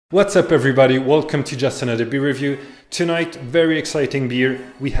What's up everybody, welcome to just another beer review. Tonight, very exciting beer.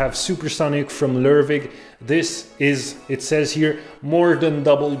 We have Supersonic from Lervig. This is, it says here, more than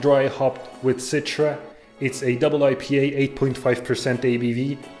double dry hopped with citra. It's a double IPA,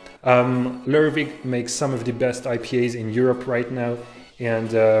 8.5% ABV. Lervig makes some of the best IPAs in Europe right now.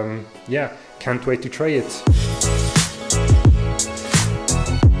 And yeah, can't wait to try it.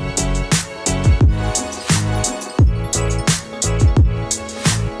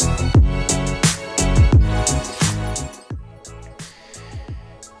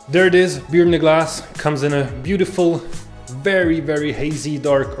 There it is, beer in the glass. Comes in a beautiful, very hazy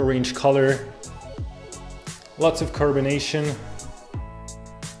dark orange color. Lots of carbonation.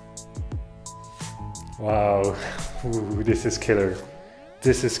 Wow, ooh, this is killer.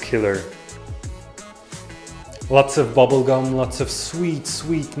 This is killer. Lots of bubble gum, lots of sweet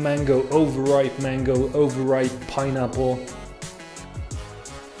mango, overripe pineapple.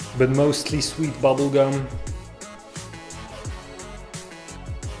 But mostly sweet bubble gum.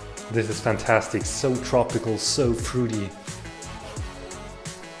 This is fantastic, so tropical, so fruity.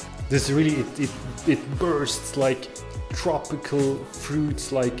 This really, it bursts like tropical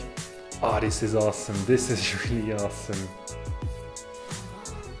fruits, like, oh, this is awesome. This is really awesome.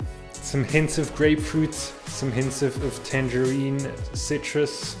 Some hints of grapefruit, some hints of tangerine,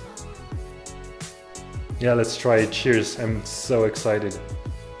 citrus. Yeah, let's try it. Cheers, I'm so excited.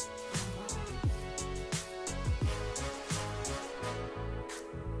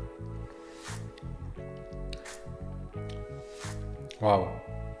 Wow.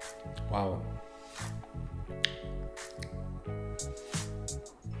 Wow.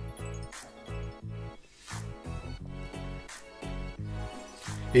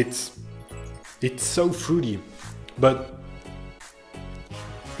 It's so fruity, but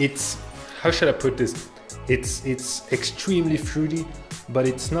it's, how should I put this? It's extremely fruity, but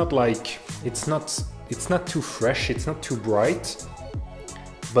it's not like, it's not too fresh, it's not too bright.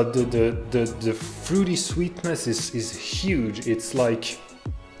 But the fruity sweetness is huge. It's like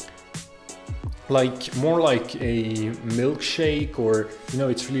more like a milkshake, or you know,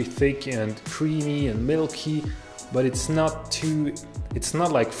 it's really thick and creamy and milky, but it's not too, it's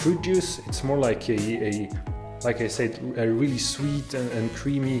not like fruit juice. It's more like like I said, a really sweet and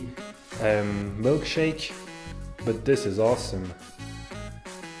creamy milkshake. But this is awesome.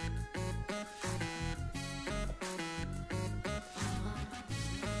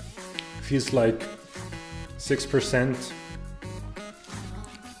 Feels like 6%.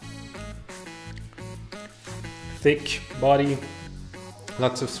 Thick body,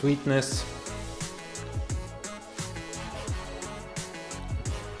 lots of sweetness.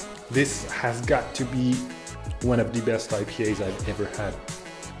 This has got to be one of the best IPAs I've ever had.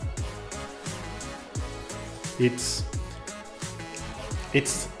 It's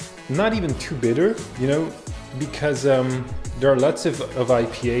not even too bitter, you know, because there are lots of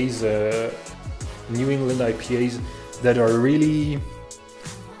IPAs, New England IPAs, that are really,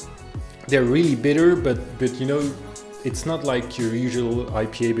 they're really bitter, but you know, it's not like your usual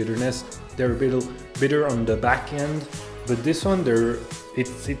IPA bitterness. They're a bit bitter on the back end, but this one,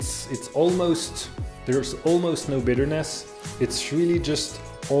 it's almost, there's almost no bitterness. It's really just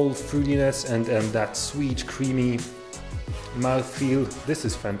all fruitiness and that sweet, creamy mouthfeel. This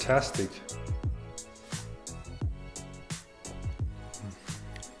is fantastic.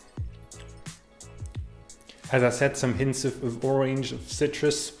 As I said, some hints of orange, of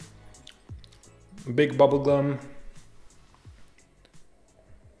citrus, big bubble gum.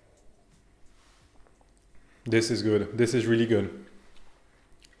 This is good. This is really good.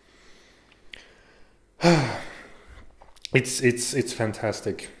 It's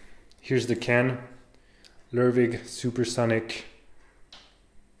fantastic. Here's the can. Lervig Supersonic.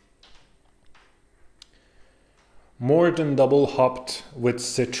 More than double hopped with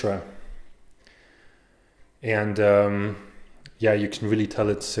citra. And yeah, you can really tell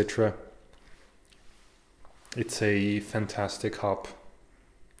it's citra. It's a fantastic hop.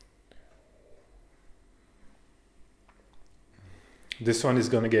 This one is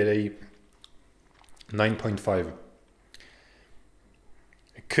gonna get a 9.5.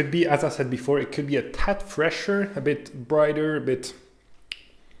 It could be, as I said before, it could be a tad fresher, a bit brighter, a bit,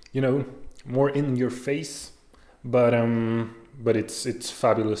 you know, more in your face. But it's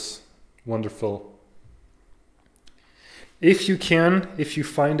fabulous, wonderful. If you can, if you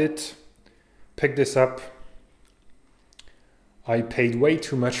find it, pick this up. I paid way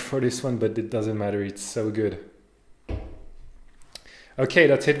too much for this one, but it doesn't matter, it's so good. Okay,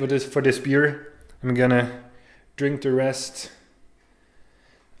 that's it for this beer. I'm gonna drink the rest.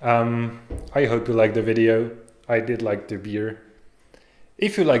 I hope you liked the video. I did like the beer.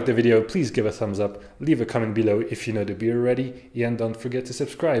 If you liked the video, please give a thumbs up, leave a comment below if you know the beer already, and don't forget to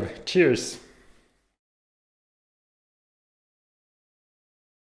subscribe. Cheers!